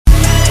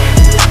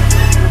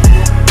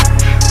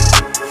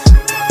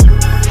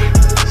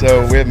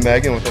So we have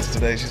Megan with us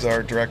today. She's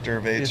our director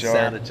of HR. It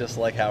sounded just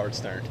like Howard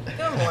Stern.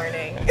 Good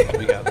morning.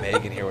 We got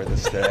Megan here with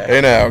us today.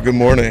 Hey now, good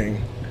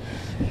morning.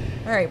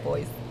 All right,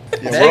 boys.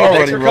 Yeah, Megan,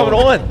 thanks for coming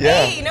on.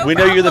 Yeah. Hey, no We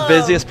know you're the problem.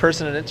 busiest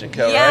person in Inch &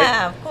 Co, right?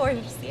 Yeah, of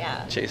course.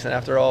 Yeah. Chasing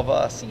after all of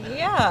us.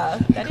 Yeah.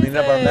 That Cleaning is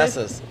up our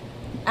messes.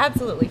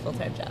 Absolutely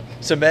full-time job.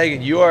 So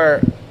Megan, you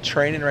are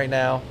training right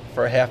now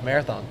for a half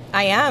marathon.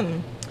 I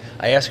am.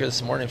 I asked her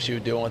this morning if she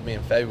would do one with me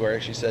in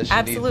February. She said she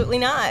Absolutely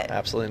not.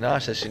 Absolutely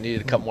not. She said she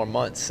needed a couple more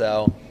months.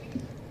 So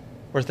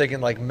we're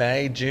thinking like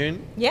May,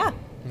 June. Yeah.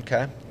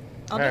 Okay.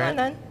 I'll do one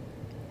then.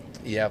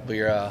 Yeah,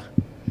 we're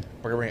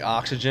gonna bring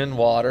oxygen,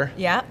 water,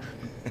 Yep.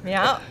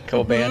 Yep.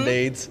 couple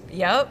Band-Aids,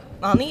 Yep.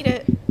 I'll need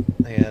it.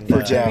 and For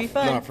be Jeff,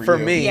 fun. not for For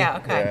you. me. Yeah,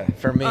 okay.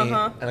 for me,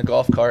 Uh-huh. and a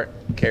golf cart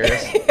carry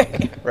us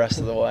rest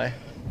of the way.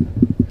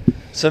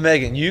 So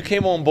Megan, you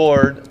came on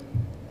board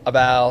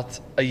about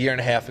a year and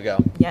a half ago.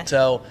 Yes.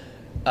 So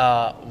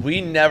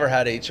we never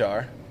had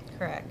HR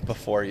Correct.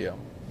 before you.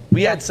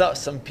 We had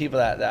some people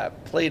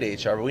that played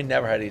HR, but we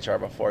never had HR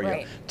before you.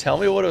 Right. Tell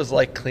me what it was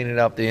like cleaning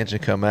up the Inch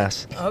 & Co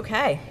mess.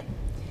 Okay.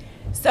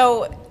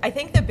 So I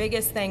think the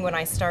biggest thing when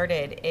I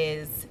started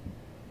is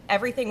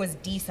everything was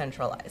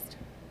decentralized.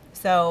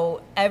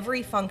 So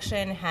every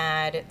function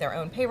had their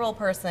own payroll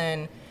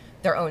person,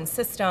 their own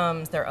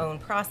systems, their own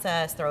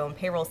process, their own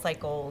payroll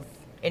cycles,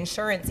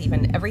 insurance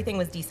even. Everything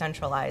was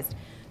decentralized.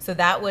 So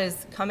that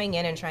was coming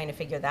in and trying to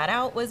figure that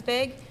out was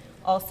big.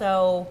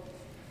 Also,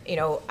 you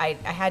know, I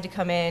had to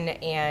come in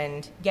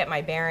and get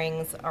my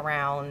bearings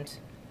around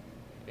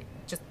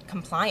just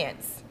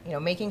compliance, you know,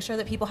 making sure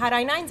that people had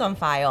I-9s on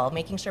file,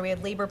 making sure we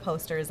had labor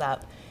posters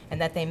up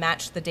and that they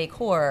matched the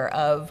decor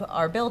of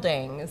our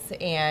buildings.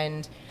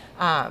 And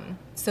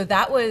so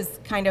that was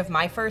kind of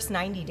my first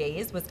 90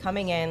 days was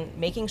coming in,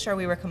 making sure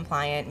we were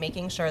compliant,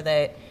 making sure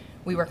that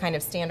we were kind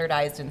of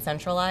standardized and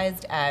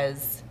centralized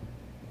as,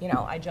 you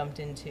know, I jumped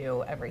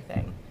into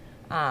everything.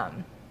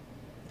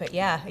 But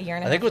yeah, a year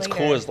and a half I think what's later,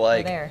 cool is we're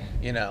like, there.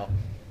 you know,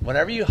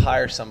 whenever you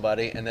hire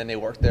somebody and then they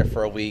work there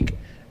for a week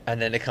and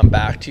then they come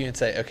back to you and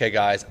say, okay,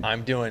 guys,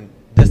 I'm doing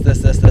this.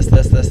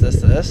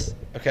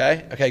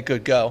 Okay,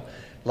 good, go.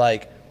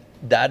 Like,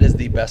 that is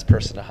the best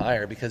person to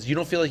hire because you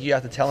don't feel like you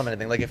have to tell them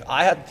anything. Like, if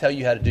I had to tell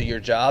you how to do your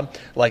job,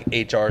 like,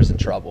 HR is in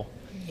trouble.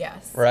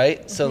 Yes.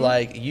 Right? So,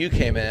 like, you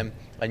came in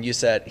and you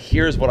said,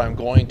 here's what I'm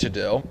going to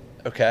do.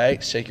 Okay,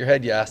 shake your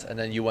head yes, and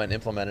then you went and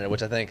implemented it,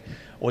 which I think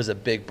was a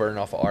big burden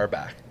off of our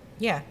back.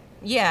 Yeah,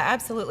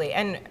 absolutely.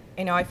 And,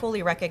 you know, I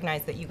fully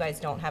recognize that you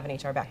guys don't have an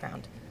HR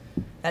background.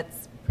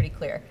 That's pretty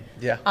clear.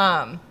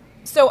 Yeah.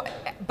 So,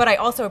 but I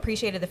also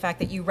appreciated the fact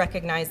that you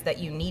recognized that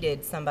you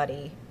needed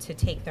somebody to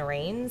take the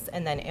reins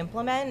and then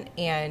implement.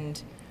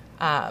 And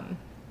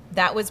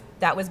that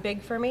was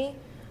big for me.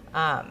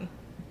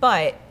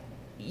 But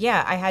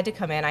yeah, I had to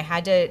come in. I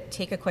had to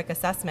take a quick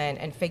assessment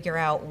and figure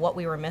out what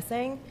we were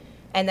missing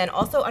and then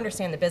also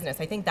understand the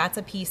business. I think that's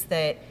a piece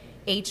that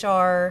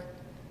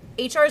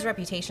HR's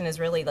reputation is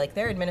really like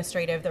they're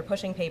administrative, they're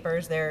pushing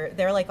papers,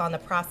 they're like on the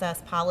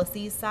process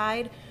policies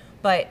side.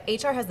 But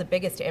HR has the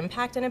biggest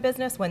impact in a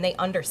business when they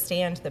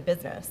understand the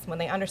business, when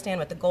they understand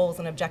what the goals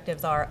and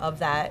objectives are of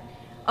that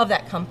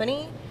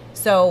company.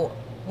 So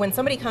when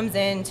somebody comes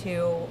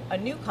into a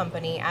new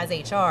company as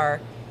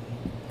HR,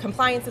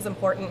 compliance is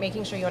important,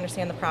 making sure you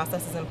understand the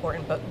process is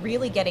important, but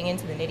really getting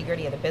into the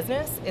nitty-gritty of the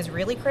business is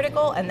really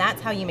critical, and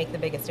that's how you make the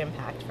biggest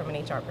impact from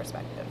an HR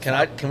perspective.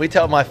 Can we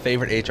tell my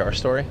favorite HR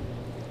story?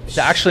 It's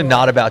actually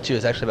not about you.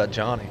 It's actually about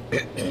Johnny.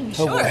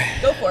 Sure,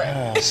 go for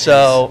it.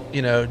 So,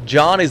 you know,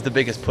 Johnny's the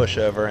biggest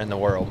pushover in the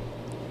world.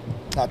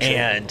 Not true.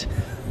 And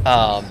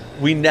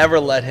we never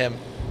let him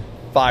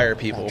fire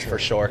people for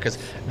sure. Because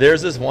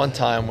there's this one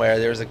time where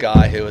there was a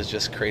guy who was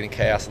just creating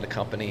chaos in the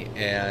company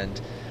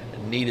and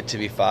needed to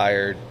be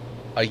fired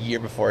a year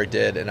before he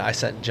did. And I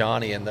sent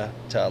Johnny in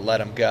to let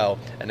him go.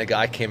 And the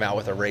guy came out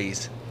with a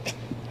raise.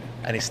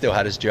 And he still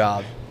had his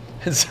job.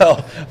 And so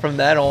from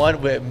then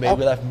on, we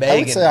left Megan. I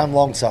would say I'm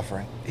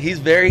long-suffering.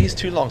 He's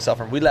too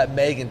long-suffering. We let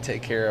Megan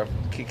take care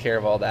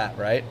of all that,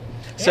 right?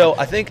 Yeah. So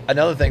I think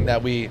another thing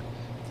that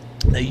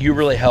you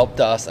really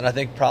helped us, and I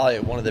think probably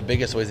one of the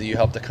biggest ways that you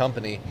helped the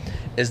company,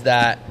 is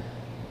that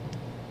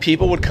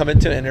people would come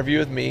into an interview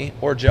with me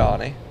or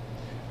Johnny.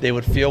 They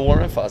would feel warm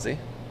and fuzzy.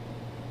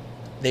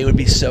 They would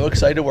be so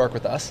excited to work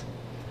with us.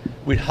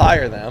 We'd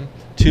hire them.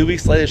 2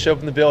 weeks later, show up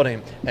in the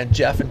building, and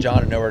Jeff and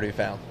John are nowhere to be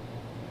found.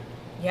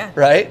 Yeah.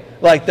 Right?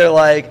 Like, they're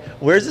like,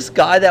 where's this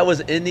guy that was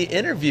in the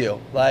interview?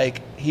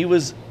 Like, we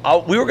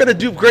were going to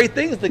do great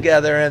things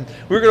together, and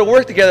we were going to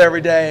work together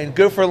every day and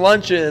go for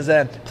lunches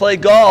and play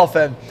golf.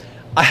 And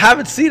I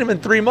haven't seen him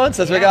in 3 months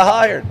since we got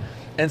hired.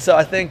 And so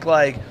I think,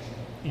 like,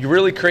 you're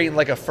really creating,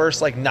 like, a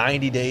first, like,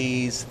 90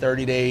 days,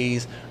 30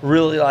 days,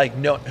 really, like,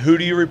 know who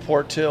do you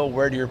report to,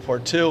 where do you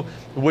report to,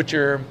 what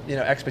your, you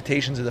know,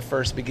 expectations of the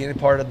first beginning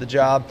part of the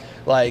job.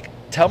 Like,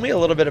 tell me a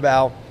little bit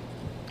about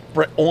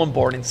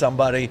onboarding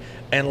somebody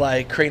and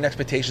like creating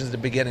expectations at the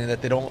beginning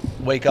that they don't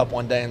wake up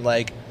one day and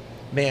like,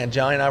 man,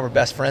 Johnny and I were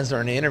best friends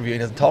during the interview. He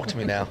doesn't talk to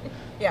me now.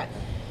 Yeah.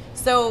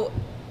 So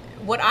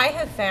what I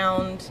have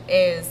found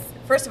is,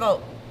 first of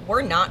all,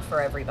 we're not for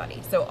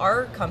everybody. So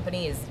our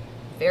company is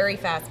very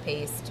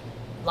fast-paced,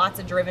 lots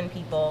of driven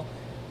people,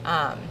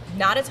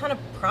 not a ton of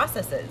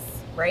processes,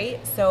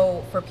 right?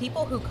 So for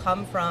people who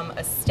come from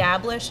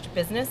established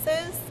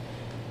businesses,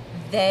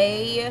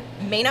 they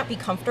may not be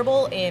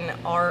comfortable in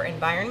our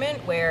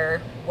environment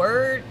where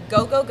we're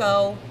go, go,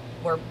 go.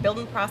 We're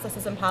building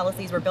processes and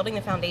policies. We're building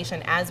the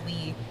foundation as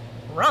we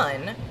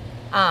run.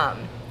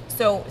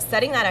 So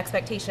setting that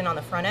expectation on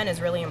the front end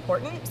is really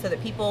important so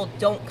that people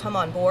don't come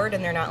on board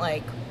and they're not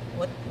like,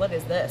 what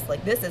is this?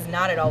 Like, this is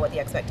not at all what the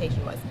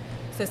expectation was.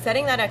 So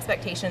setting that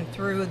expectation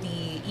through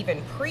the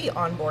even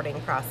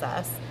pre-onboarding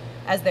process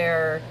as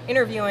they're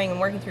interviewing and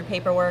working through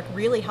paperwork,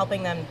 really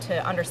helping them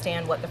to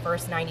understand what the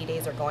first 90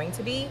 days are going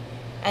to be.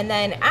 And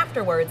then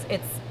afterwards,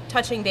 it's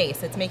touching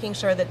base. It's making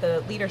sure that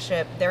the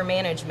leadership, their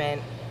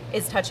management,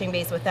 is touching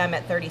base with them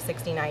at 30,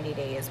 60, 90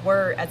 days.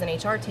 We're, as an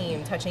HR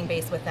team, touching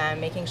base with them,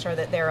 making sure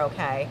that they're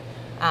okay.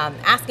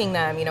 Asking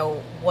them,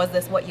 was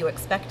this what you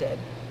expected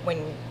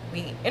when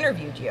we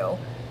interviewed you?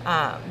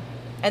 And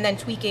then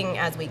tweaking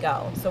as we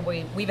go. So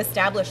we've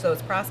established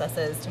those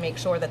processes to make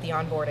sure that the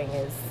onboarding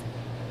is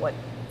what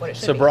it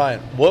should be. So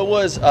Brian, what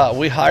was,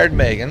 we hired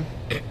Megan.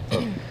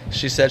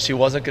 She said she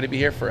wasn't going to be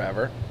here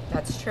forever.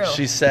 That's true.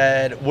 She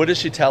said, what did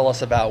she tell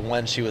us about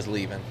when she was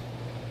leaving?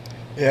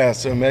 Yeah,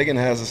 so Megan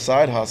has a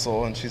side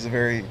hustle, and she's a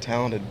very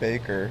talented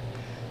baker,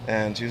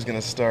 and she was going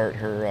to start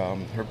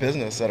her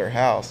business at her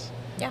house.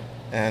 Yeah.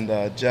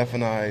 And Jeff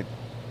and I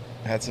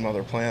had some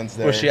other plans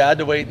there. Well, she had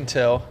to wait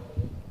until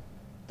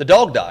the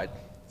dog died.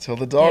 Till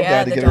the dog Yeah,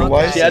 died to the get her dog died.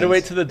 license. She had to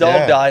wait till the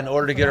dog died in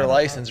order to get her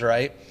license,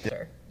 right?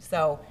 Sure.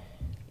 So,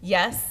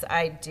 yes,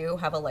 I do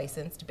have a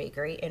licensed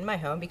bakery in my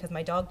home because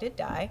my dog did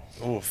die.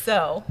 Oof.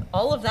 So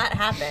all of that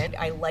happened.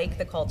 I like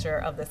the culture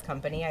of this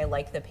company. I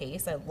like the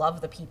pace. I love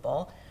the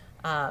people.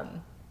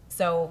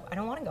 So I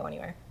don't want to go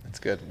anywhere. That's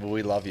good. Well,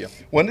 we love you.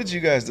 When did you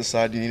guys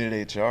decide you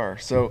needed HR?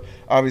 So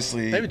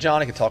obviously, Maybe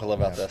Johnny could talk a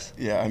little about this.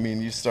 yeah, I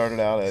mean, you started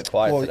out at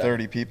quiet today.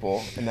 30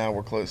 people, and now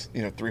we're close,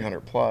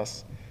 300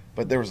 plus.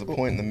 But there was a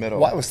point in the middle.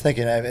 Well, I was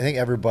thinking, I think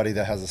everybody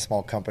that has a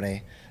small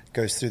company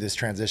goes through this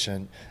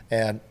transition.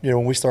 And,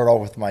 when we started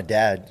off with my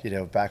dad,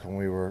 back when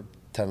we were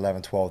 10,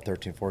 11, 12,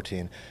 13,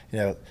 14,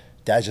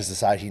 Dad just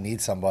decided he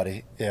needs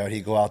somebody.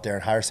 He'd go out there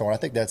and hire someone. I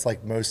think that's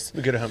like most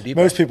We go to Home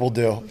Depot. most people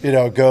do.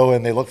 Go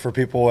and they look for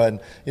people, and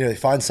they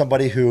find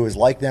somebody who is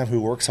like them, who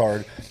works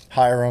hard,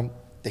 hire them.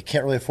 They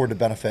can't really afford the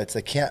benefits.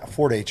 They can't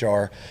afford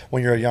HR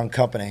when you're a young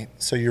company.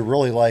 So you're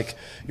really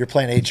you're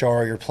playing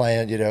HR, you're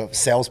playing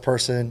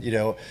salesperson.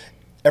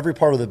 Every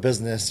part of the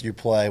business you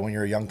play when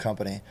you're a young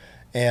company,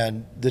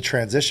 and the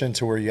transition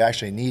to where you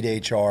actually need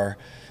HR.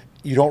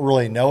 You don't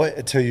really know it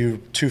until you're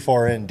too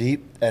far in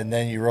deep, and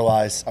then you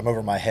realize I'm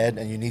over my head,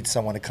 and you need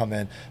someone to come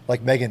in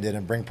like Megan did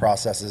and bring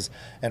processes,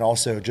 and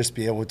also just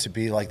be able to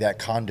be like that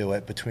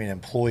conduit between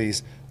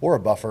employees, or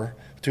a buffer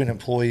between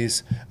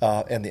employees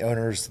and the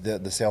owners,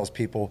 the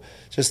salespeople,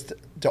 just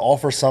to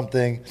offer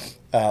something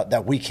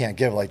that we can't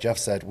give. Like Jeff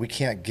said, we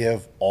can't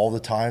give all the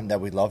time that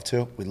we'd love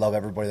to. We love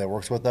everybody that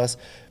works with us,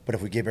 but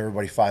if we gave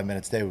everybody 5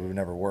 minutes a day, we would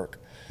never work.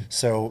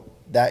 So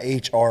that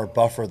HR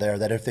buffer there,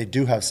 that if they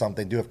do have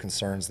something, do have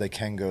concerns, they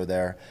can go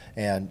there.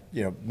 And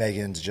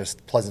Megan's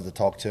just pleasant to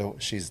talk to.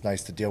 She's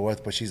nice to deal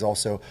with, but she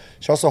also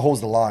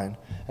holds the line.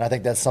 And I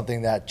think that's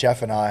something that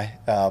Jeff and I,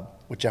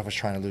 what Jeff was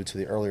trying to allude to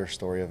the earlier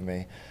story of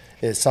me,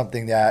 is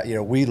something that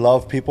we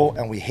love people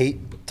and we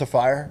hate to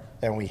fire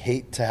and we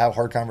hate to have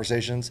hard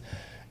conversations.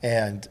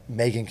 And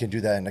Megan can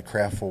do that in a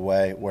craftful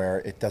way where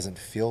it doesn't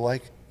feel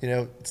like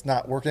it's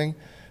not working.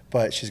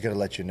 But she's going to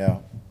let you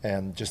know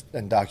and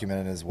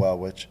document it as well,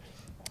 which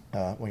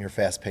when you're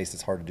fast-paced,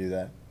 it's hard to do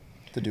that,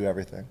 to do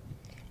everything.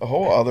 A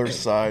whole other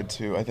side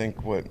to, I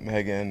think, what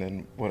Megan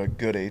and what a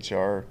good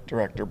HR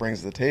director brings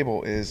to the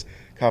table is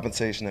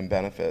compensation and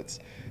benefits.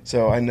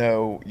 So I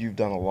know you've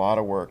done a lot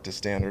of work to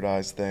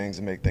standardize things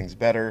and make things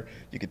better.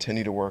 You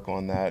continue to work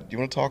on that. Do you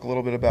want to talk a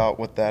little bit about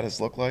what that has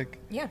looked like?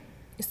 Yeah.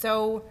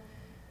 So,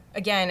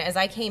 again, as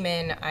I came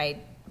in, I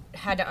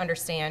had to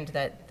understand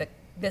that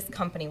this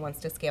company wants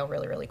to scale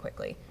really, really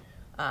quickly.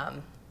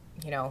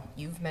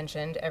 You've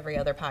mentioned every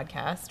other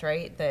podcast,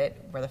 right, that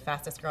we're the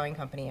fastest growing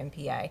company in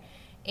PA.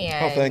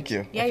 And thank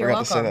you. Yeah, I you're forgot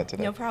welcome. to say that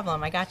today. No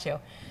problem. I got you.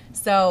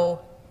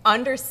 So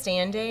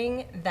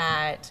understanding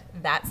that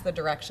that's the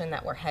direction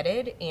that we're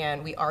headed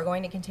and we are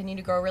going to continue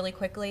to grow really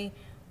quickly,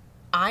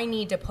 I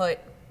need to put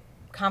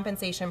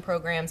compensation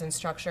programs and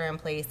structure in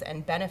place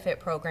and benefit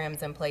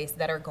programs in place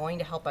that are going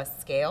to help us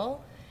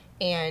scale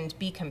and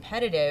be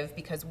competitive,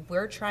 because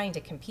we're trying to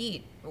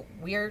compete.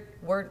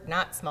 We're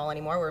not small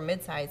anymore, we're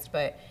mid-sized,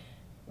 but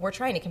we're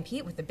trying to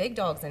compete with the big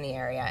dogs in the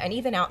area and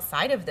even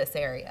outside of this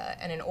area.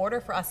 And in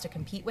order for us to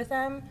compete with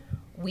them,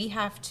 we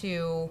have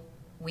to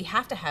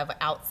have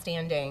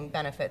outstanding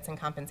benefits and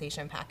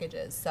compensation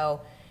packages.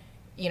 So,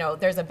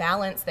 there's a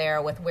balance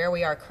there with where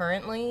we are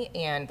currently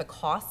and the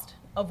cost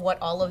of what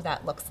all of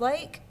that looks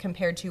like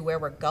compared to where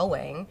we're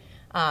going,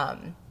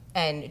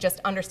 and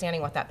just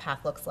understanding what that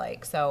path looks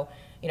like. So,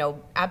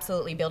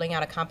 absolutely building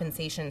out a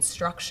compensation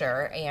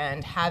structure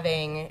and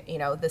having,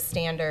 the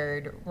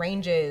standard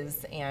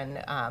ranges and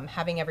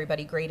having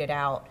everybody graded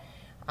out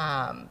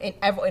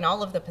in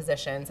all of the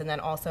positions, and then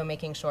also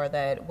making sure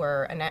that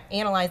we're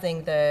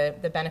analyzing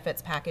the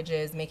benefits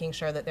packages, making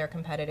sure that they're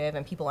competitive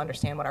and people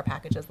understand what our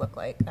packages look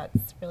like.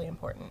 That's really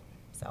important.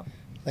 So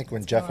I think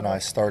when Jeff and I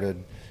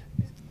started,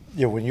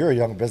 when you're a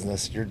young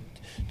business,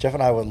 Jeff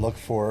and I would look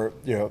for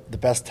the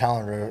best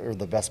talent or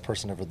the best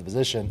person for the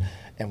position,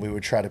 and we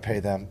would try to pay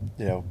them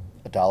 $1,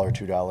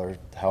 $2,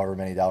 however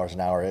many dollars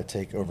an hour it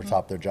take over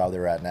top their job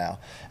they're at now.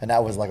 And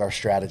that was like our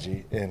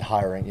strategy in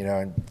hiring,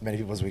 and many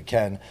people as we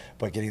can,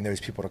 but getting those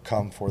people to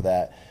come for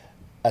that.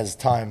 As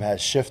time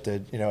has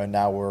shifted, and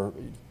now we're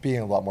being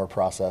a lot more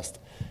processed,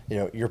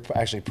 you're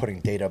actually putting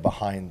data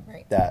behind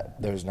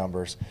those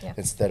numbers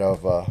instead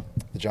of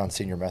the John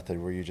Senior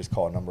method where you just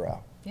call a number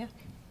out. Yeah.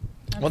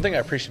 One thing I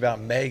appreciate about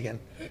Megan,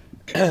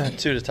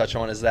 too, to touch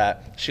on, is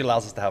that she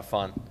allows us to have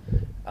fun.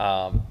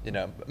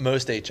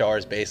 Most HR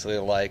is basically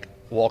like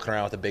walking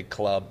around with a big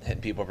club,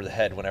 hitting people over the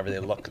head whenever they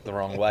look the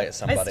wrong way at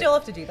somebody. I still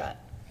have to do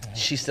that.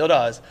 She still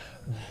does,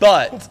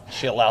 but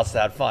she allows us to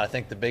have fun. I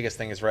think the biggest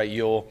thing is,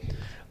 you'll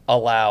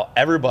allow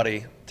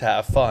everybody to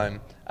have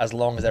fun as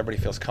long as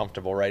everybody feels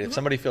comfortable, right? If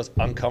somebody feels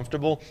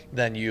uncomfortable,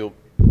 then you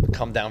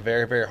come down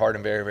very, very hard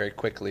and very, very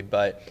quickly.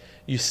 But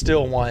you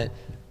still want,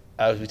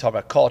 as we talk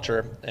about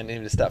culture, and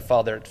even a step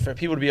further, for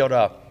people to be able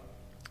to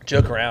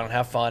joke around and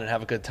have fun and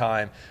have a good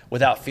time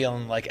without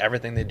feeling like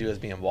everything they do is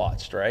being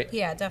watched, right?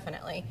 Yeah,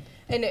 definitely.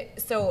 And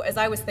so as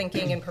I was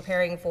thinking and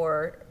preparing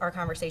for our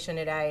conversation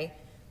today,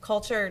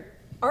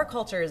 our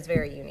culture is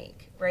very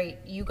unique, right?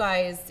 You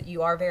guys,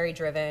 you are very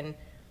driven,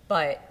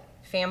 but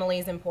family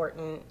is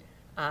important.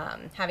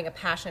 Having a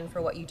passion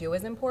for what you do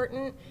is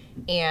important.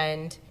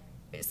 And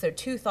so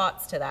 2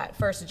 thoughts to that.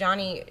 First,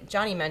 Johnny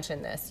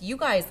mentioned this. You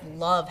guys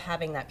love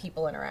having that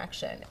people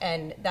interaction.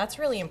 And that's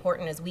really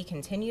important as we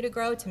continue to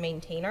grow to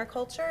maintain our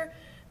culture,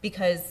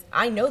 because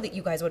I know that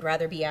you guys would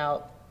rather be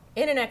out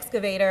in an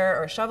excavator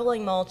or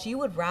shoveling mulch. You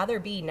would rather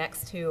be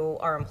next to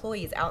our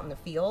employees out in the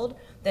field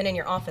than in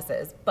your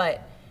offices.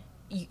 But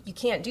you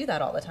can't do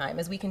that all the time.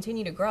 As we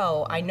continue to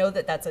grow, I know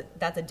that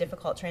that's a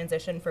difficult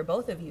transition for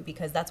both of you,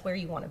 because that's where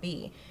you want to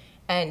be.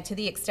 And to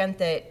the extent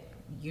that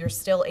you're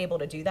still able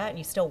to do that and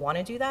you still want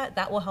to do that,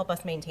 that will help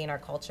us maintain our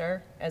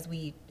culture as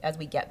we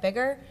get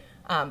bigger.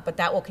 But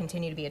that will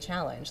continue to be a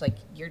challenge. Like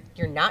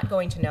you're not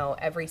going to know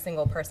every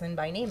single person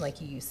by name like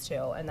you used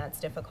to, and that's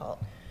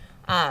difficult.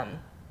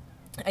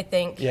 I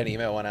think an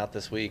email went out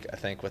this week, I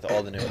think, with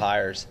all the new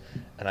hires,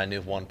 and I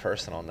knew one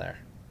person on there,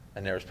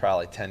 and there was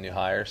probably 10 new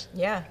hires.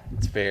 Yeah.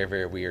 It's very,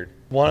 very weird.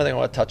 One other thing I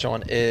want to touch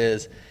on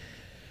is,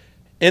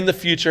 in the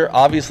future,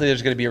 obviously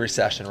there's going to be a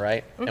recession,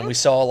 right? Mm-hmm. And we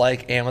saw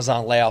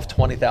Amazon lay off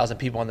 20,000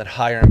 people and then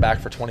hire them back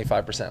for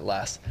 25%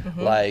 less.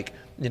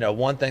 Mm-hmm.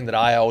 One thing that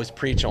I always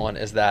preach on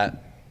is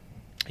that,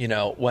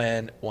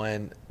 when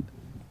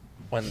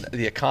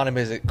the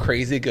economy is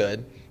crazy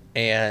good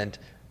and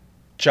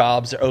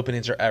jobs or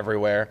openings are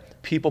everywhere,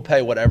 people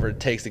pay whatever it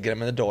takes to get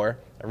them in the door.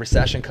 A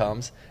recession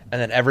comes, and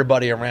then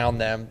everybody around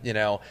them,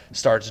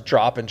 starts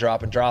dropping.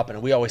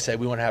 And we always say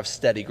we want to have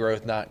steady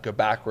growth, not go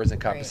backwards in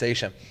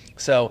compensation. Right.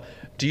 So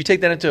do you take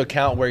that into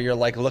account where you're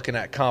looking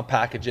at comp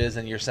packages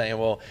and you're saying,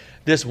 well,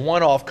 this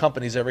one-off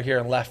company's over here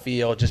in left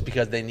field just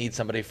because they need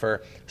somebody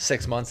for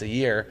 6 months a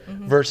year,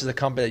 mm-hmm. versus a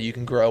company that you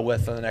can grow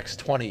with for the next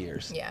 20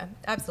 years? Yeah,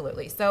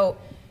 absolutely. So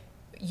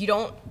you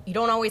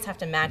don't always have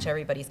to match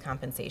everybody's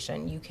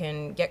compensation. You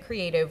can get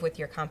creative with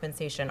your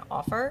compensation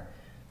offer.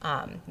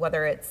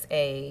 Whether it's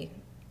a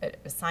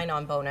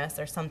sign-on bonus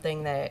or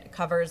something that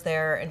covers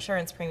their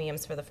insurance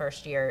premiums for the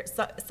first year,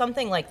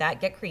 something like that.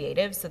 Get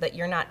creative so that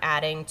you're not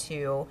adding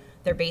to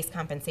their base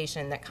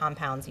compensation that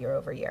compounds year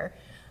over year.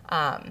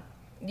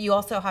 You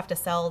also have to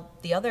sell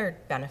the other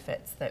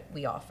benefits that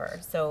we offer.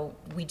 So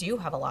we do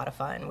have a lot of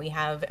fun. We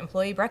have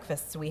employee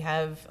breakfasts. We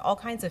have all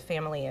kinds of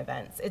family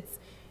events. It's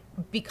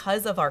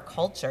because of our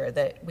culture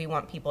that we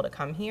want people to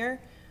come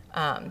here.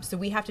 So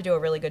we have to do a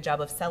really good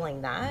job of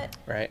selling that,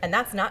 right. And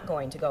that's not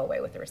going to go away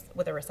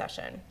with a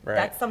recession. Right.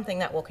 That's something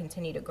that will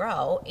continue to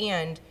grow,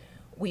 and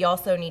we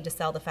also need to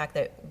sell the fact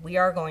that we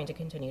are going to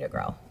continue to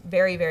grow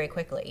very, very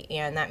quickly,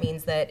 and that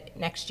means that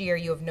next year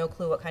you have no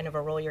clue what kind of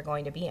a role you're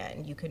going to be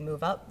in. You can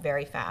move up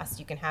very fast.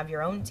 You can have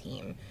your own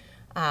team.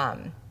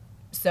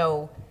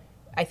 So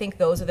I think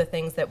those are the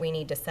things that we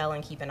need to sell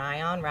and keep an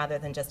eye on, rather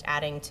than just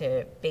adding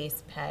to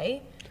base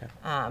pay.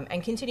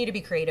 And continue to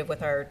be creative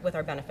with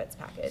our benefits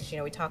package.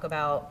 We talk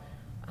about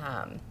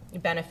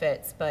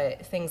benefits,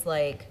 but things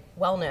like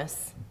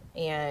wellness,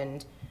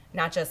 and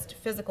not just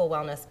physical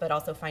wellness, but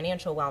also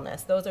financial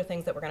wellness. Those are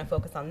things that we're going to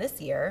focus on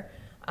this year.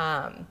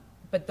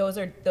 But those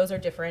are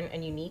different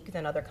and unique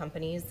than other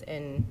companies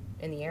in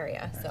the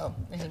area. So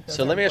I think those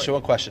So are let me ask you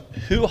one important.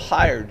 question. Who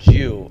hired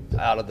you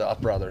out of the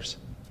Up Brothers?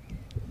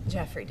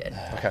 Jeffrey did.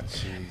 Okay.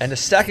 And the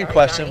second Sorry,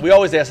 question, Johnny. we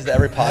always ask this at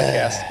every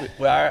podcast.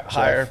 We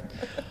hire.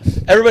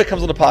 Everybody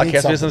comes on the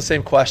podcast, we ask them the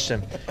same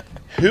question.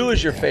 Who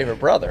is your favorite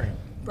brother?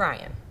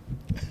 Brian.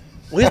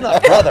 Well, he's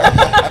not a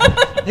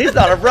brother. He's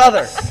not a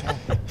brother.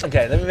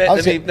 Okay, let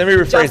me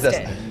rephrase this.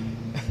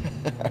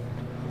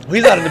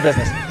 He's not in the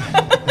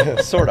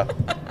business. Sort of.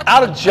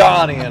 Out of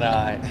Johnny and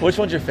I, which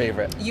one's your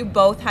favorite? You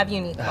both have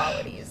unique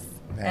qualities.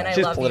 And I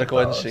She's love political,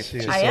 you both. isn't she?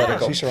 She's I am.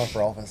 political. She should run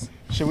for office.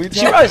 Should we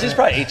She's tell,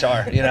 probably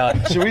HR, you know.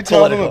 should we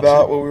tell them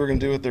about what we were going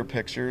to do with their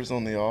pictures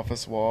on the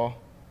office wall?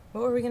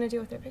 What were we going to do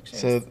with their pictures?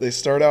 So they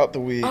start out the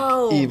week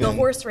even. The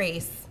horse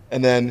race.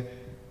 And then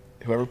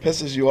whoever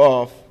pisses you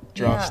off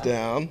drops Yeah.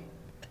 down.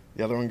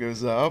 The other one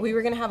goes up. We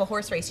were going to have a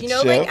horse race. You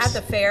know, like Shifts.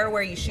 at the fair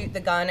where you shoot the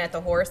gun at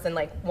the horse and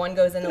like one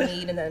goes in the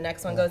lead and then the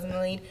next one goes in the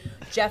lead?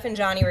 Jeff and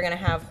Johnny were going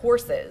to have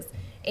horses.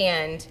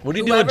 And What do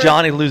you do when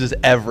Johnny loses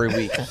every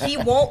week? He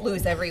won't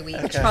lose every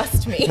week,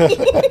 trust me.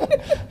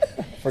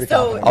 Pretty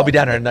So- confident. I'll be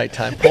down there at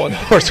nighttime pulling the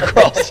horse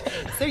across.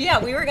 So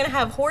yeah, we were going to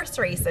have horse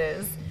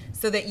races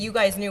so that you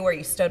guys knew where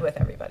you stood with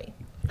everybody.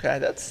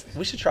 Okay,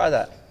 we should try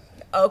that.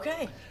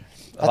 Okay.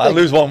 If I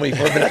lose 1 week,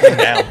 we're ripping that thing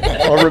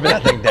down. We're ripping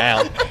that thing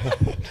down.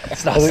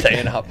 It's not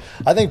staying up.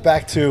 I think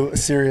back to a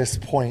serious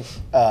point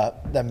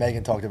that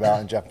Megan talked about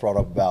and Jeff brought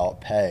up about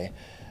pay.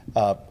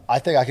 I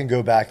think I can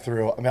go back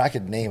through, I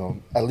could name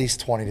them, at least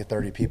 20 to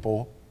 30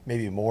 people,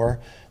 maybe more,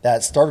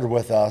 that started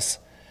with us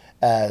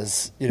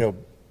as,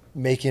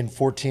 making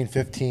 $14,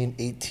 $15,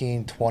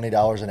 $18,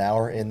 $20 an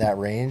hour in that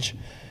range.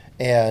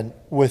 And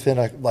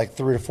within like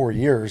 3 to 4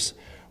 years,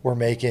 we're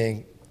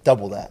making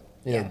double that,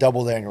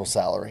 double the annual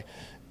salary.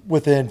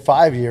 Within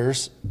 5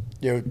 years,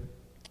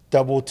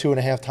 double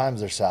 2.5 times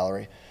their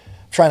salary.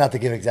 Try not to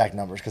give exact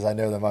numbers because I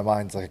know that my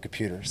mind's like a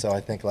computer, so I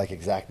think like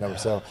exact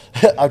numbers. So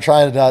I'm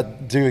trying to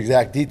not do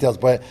exact details,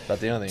 but That's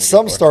the only thing you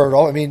some do for. started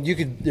off. You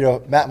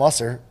could, Matt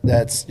Musser,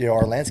 that's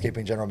our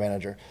landscaping general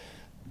manager.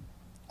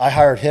 I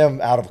hired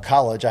him out of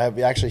college.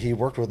 He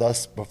worked with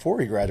us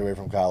before he graduated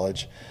from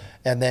college,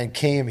 and then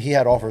he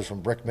had offers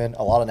from Brickman,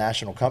 a lot of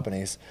national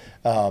companies,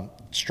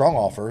 strong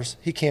offers.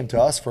 He came to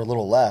us for a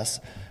little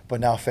less. But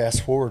now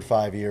fast forward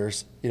 5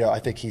 years, I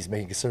think he's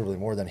making considerably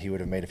more than he would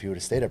have made if he would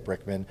have stayed at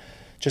Brickman,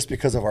 just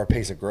because of our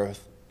pace of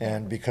growth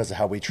and because of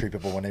how we treat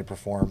people when they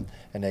perform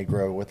and they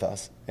grow with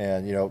us.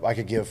 And, I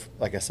could give,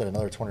 like I said,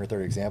 another 20 or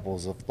 30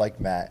 examples of like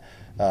Matt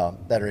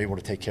that are able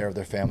to take care of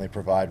their family,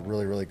 provide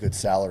really, really good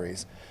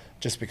salaries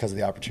just because of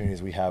the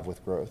opportunities we have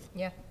with growth.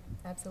 Yeah,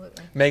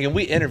 absolutely. Megan,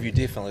 we interview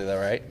differently though,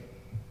 right?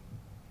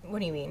 What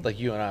do you mean? Like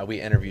you and I,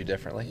 we interview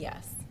differently.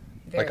 Yes.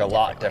 Like a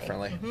lot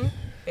differently. Mm-hmm.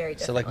 Very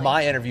differently. So like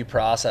my interview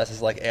process is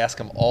like ask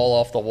them all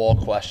off the wall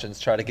questions,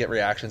 try to get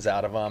reactions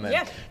out of them,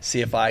 and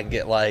see if I can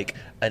get like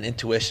an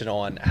intuition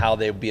on how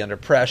they would be under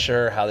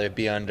pressure, how they'd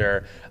be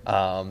under,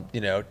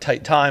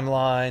 tight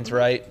timelines,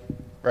 right?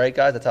 Right,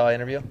 guys? That's how I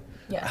interview.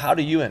 Yes. How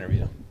do you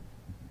interview?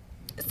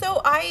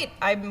 So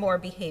I'm more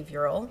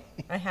behavioral.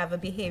 I have a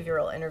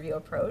behavioral interview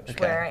approach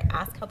where I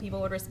ask how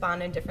people would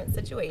respond in different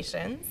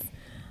situations.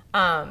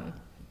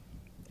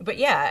 But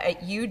yeah,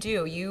 you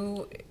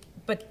do.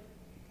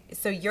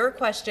 So your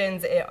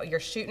questions, you're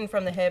shooting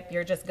from the hip,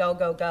 you're just go,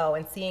 go, go,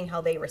 and seeing how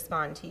they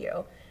respond to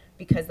you,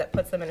 because that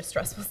puts them in a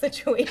stressful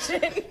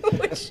situation,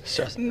 which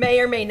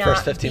may or may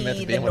not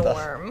be the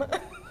norm.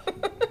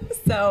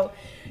 So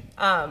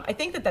I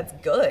think that that's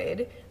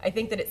good. I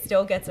think that it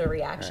still gets a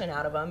reaction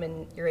out of them,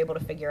 and you're able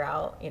to figure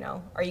out,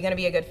 are you going to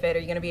be a good fit? Are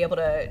you going to be able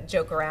to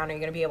joke around? Are you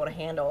going to be able to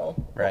handle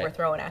what we're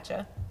throwing at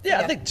you? Yeah,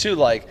 I think too,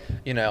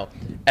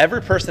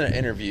 every person that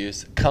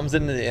interviews comes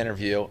into the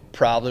interview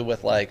probably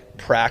with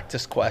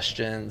practice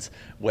questions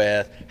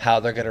with how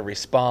they're going to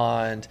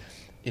respond,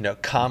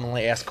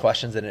 commonly asked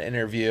questions in an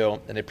interview,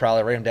 and they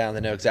probably write them down.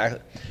 They know exactly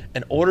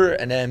in order,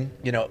 and then,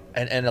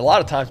 and a lot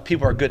of times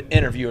people are good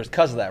interviewers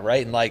because of that,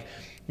 right? And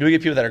you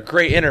get people that are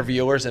great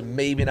interviewers and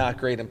maybe not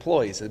great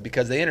employees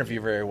because they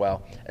interview very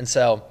well. And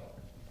so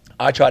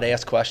I try to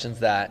ask questions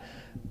that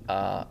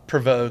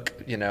provoke,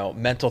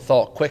 mental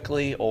thought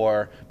quickly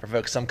or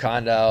provoke some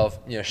kind of,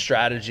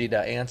 strategy to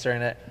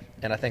answering it.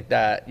 And I think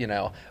that,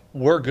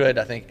 we're good,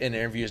 I think, in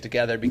interviews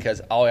together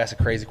because I'll ask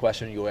a crazy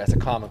question, you'll ask a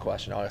common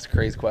question. I'll ask a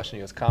crazy question,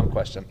 you ask a common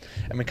question.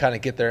 And we kind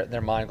of get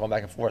their mind going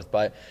back and forth.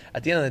 But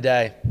at the end of the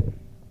day,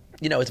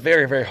 it's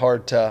very, very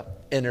hard to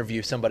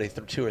interview somebody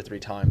 2 or 3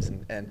 times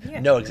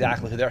and know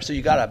exactly who they are. So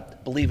you got to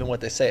believe in what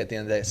they say at the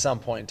end of the day at some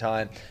point in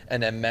time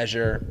and then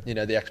measure,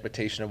 the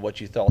expectation of what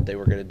you thought they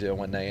were going to do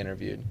when they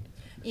interviewed.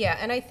 Yeah,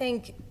 and I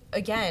think,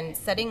 again,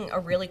 setting a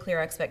really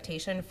clear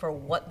expectation for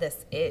what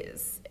this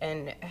is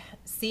and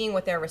seeing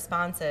what their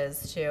response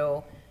is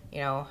to,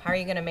 how are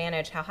you going to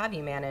manage, how have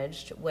you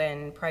managed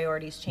when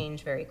priorities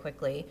change very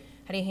quickly?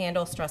 How do you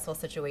handle stressful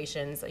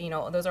situations?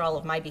 Those are all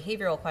of my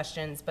behavioral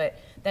questions, but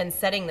then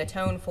setting the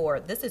tone for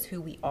this is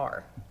who we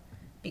are,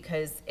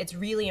 because it's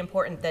really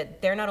important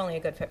that they're not only a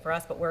good fit for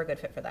us, but we're a good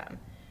fit for them.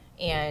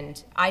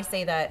 And I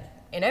say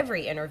that in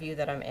every interview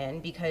that I'm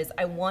in because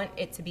I want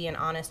it to be an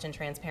honest and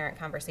transparent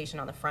conversation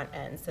on the front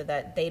end so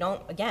that they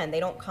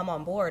don't come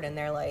on board and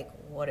they're like,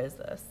 what is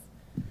this?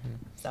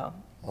 So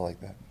I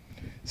like that.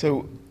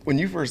 So when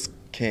you first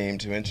came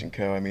to Inch &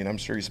 Co., I'm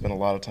sure you spent a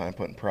lot of time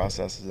putting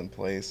processes in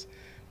place.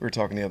 We were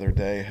talking the other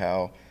day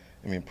how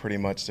I mean, pretty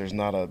much there's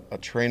not a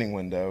training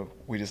window.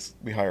 We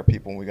hire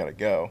people and we got to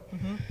go.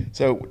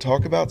 So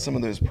talk about some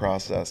of those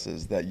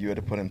processes that you had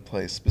to put in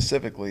place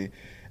specifically.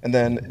 And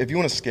then if you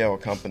want to scale a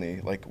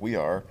company like we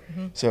are,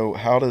 so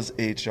how does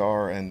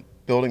HR and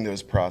building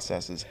those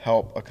processes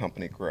help a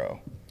company grow?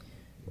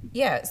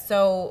 Yeah,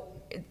 so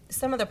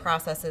some of the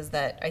processes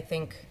that I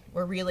think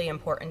were really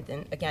important,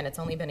 and again, it's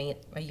only been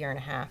a year and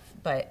a half,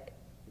 but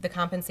the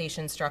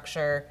compensation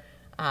structure,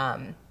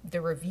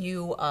 the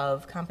review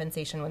of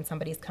compensation when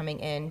somebody's coming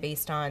in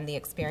based on the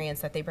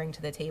experience that they bring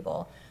to the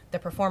table, the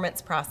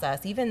performance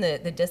process, even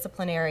the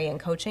disciplinary and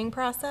coaching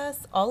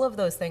process, all of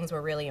those things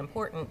were really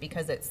important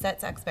because it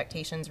sets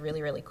expectations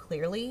really, really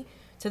clearly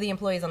to the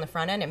employees on the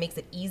front end. It makes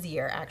it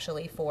easier,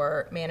 actually,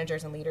 for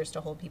managers and leaders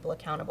to hold people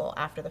accountable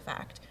after the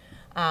fact.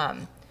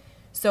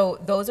 So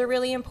those are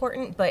really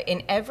important, but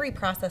in every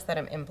process that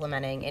I'm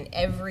implementing, in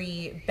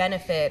every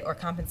benefit or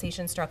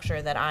compensation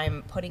structure that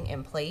I'm putting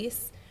in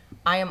place,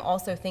 I am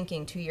also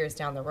thinking 2 years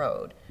down the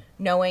road,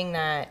 knowing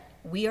that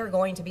we are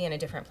going to be in a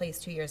different place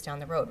 2 years down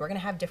the road. We're going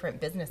to have different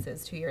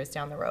businesses 2 years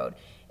down the road.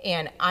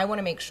 And I want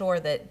to make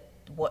sure that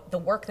the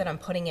work that I'm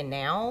putting in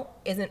now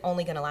isn't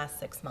only going to last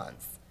 6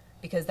 months,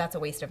 because that's a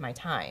waste of my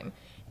time.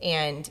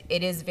 And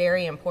it is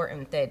very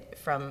important that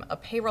from a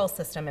payroll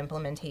system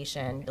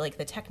implementation, like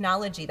the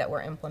technology that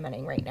we're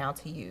implementing right now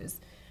to use,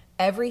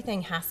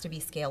 everything has to be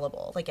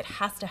scalable. Like, it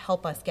has to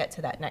help us get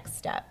to that next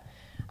step.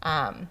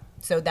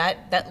 So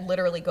that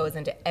literally goes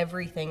into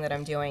everything that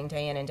I'm doing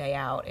day in and day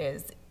out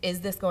is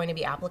this going to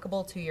be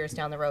applicable 2 years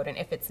down the road? And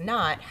if it's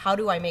not, how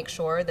do I make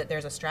sure that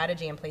there's a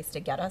strategy in place to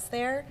get us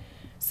there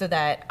so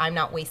that I'm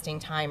not wasting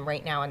time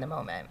right now in the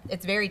moment?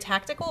 It's very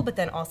tactical, but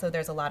then also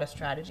there's a lot of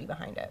strategy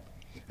behind it.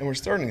 And we're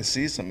starting to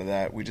see some of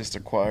that. We just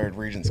acquired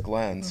Regents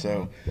Glen,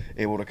 so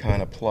able to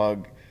kind of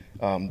plug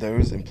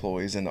those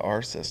employees into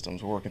our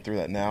systems. We're working through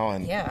that now,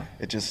 and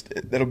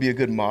that'll be a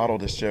good model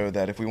to show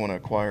that if we want to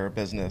acquire a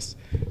business,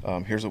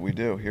 here's what we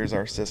do. Here's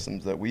our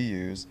systems that we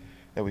use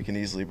that we can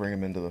easily bring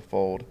them into the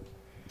fold.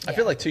 I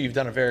feel like, too, you've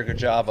done a very good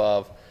job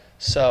of,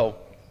 so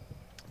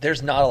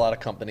there's not a lot of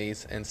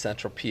companies in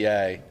Central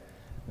PA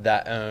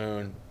that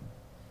own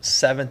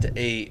 7 to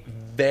 8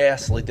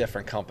 vastly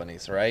different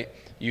companies, right?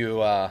 You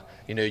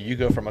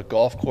go from a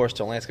golf course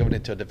to a landscape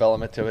company to a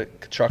development to a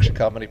construction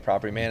company,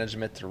 property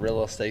management to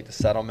real estate to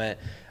settlement.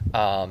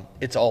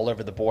 It's all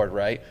over the board,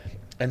 right?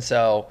 And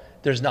so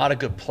there's not a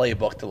good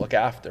playbook to look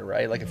after,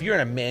 right? Like, if you're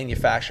in a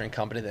manufacturing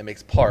company that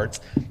makes parts,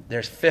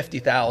 there's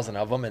 50,000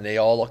 of them, and they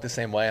all look the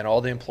same way, and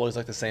all the employees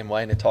look the same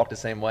way, and they talk the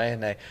same way,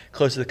 and they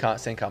close to the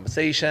same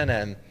compensation,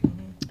 and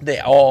they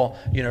all,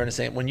 in the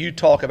same. When you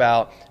talk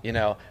about,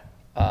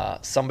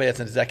 somebody that's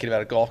an executive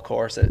at a golf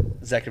course, an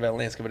executive at a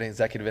landscape company,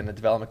 executive in a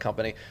development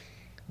company,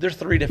 there's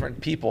 3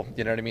 different people,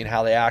 you know what I mean?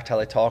 How they act, how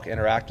they talk,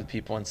 interact with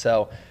people. And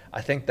so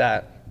I think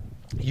that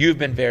you've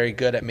been very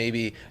good at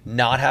maybe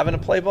not having a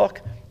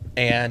playbook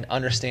and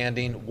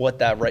understanding what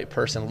that right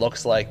person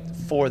looks like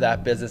for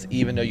that business,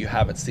 even though you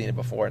haven't seen it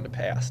before in the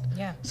past.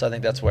 Yeah. So I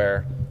think that's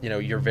where,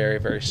 you're very,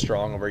 very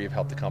strong and where you've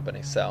helped the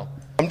company. So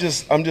I'm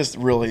just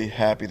really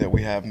happy that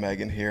we have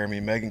Megan here. I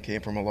mean, Megan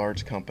came from a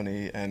large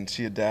company, and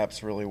she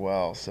adapts really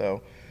well.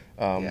 So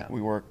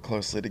we work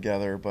closely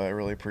together, but I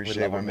really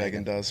appreciate what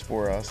Megan does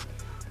for us.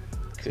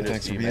 So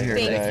thanks for being here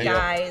today. Thanks,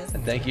 guys.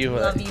 And thank you.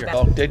 Love you Your guys.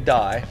 dog did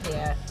die.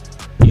 Yeah.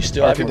 You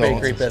still have your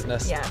bakery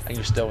business, Yes. and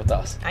you're still with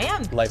us. I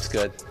am. Life's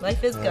good.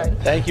 Life is good.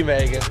 Thank you,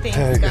 Megan.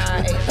 Thanks,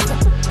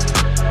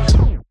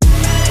 guys.